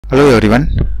Hello everyone,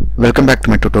 welcome back to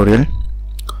my tutorial.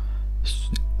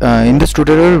 In this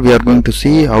tutorial we are going to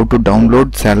see how to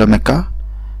download Salome Meca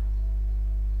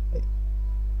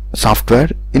software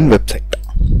in website.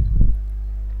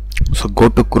 So go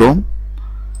to Chrome,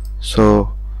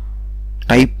 so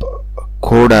type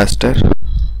code Aster.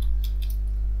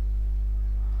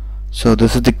 So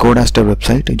this is the code Aster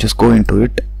website. You just go into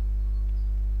it.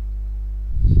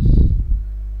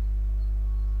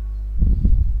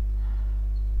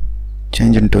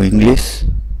 Change into English.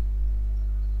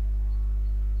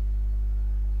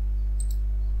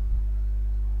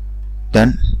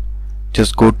 Then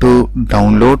just go to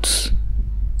downloads.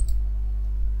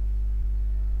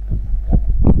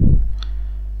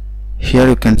 Here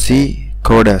you can see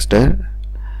code Aster.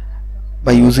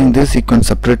 By using this you can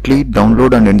separately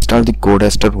download and install the code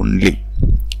Aster only.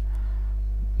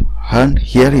 And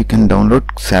here you can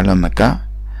download Salome Meca,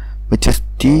 which is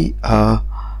the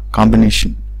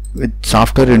combination with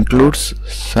software includes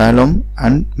Salome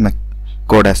and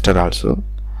code Aster also.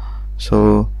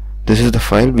 So this is the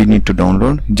file we need to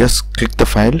download. Just click the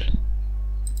file.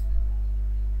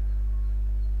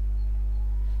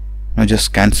 Now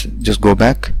just cancel, just go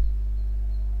back.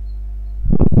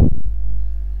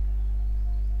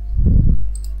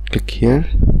 Click here.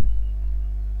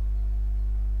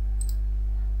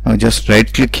 Now just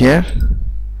right click here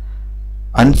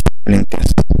and link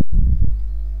this.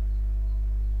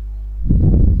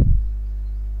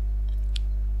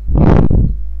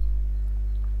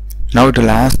 Now it will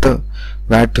ask the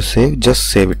where to save. Just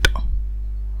save it.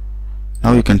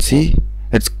 Now you can see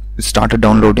it started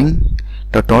downloading.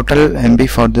 The total MB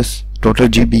for this total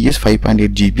GB is 5.8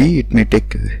 GB. It may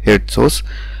take head source,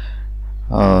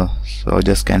 so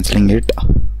just cancelling it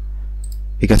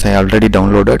because I already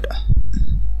downloaded.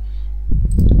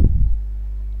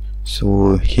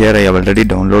 So here I have already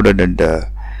downloaded and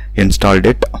installed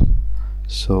it.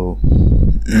 So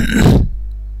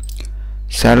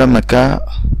Salome Meca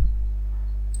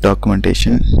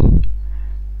documentation,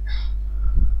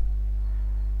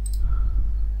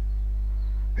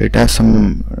 it has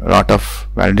some lot of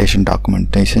validation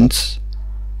documentations,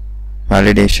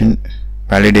 validation,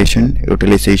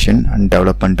 utilization and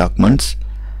development documents,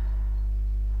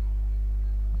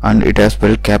 and it is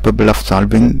well capable of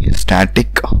solving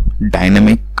static,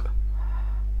 dynamic,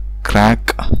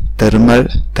 crack, thermal,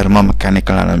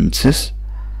 thermomechanical analysis.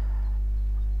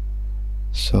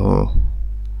 So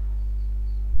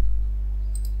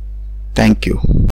thank you.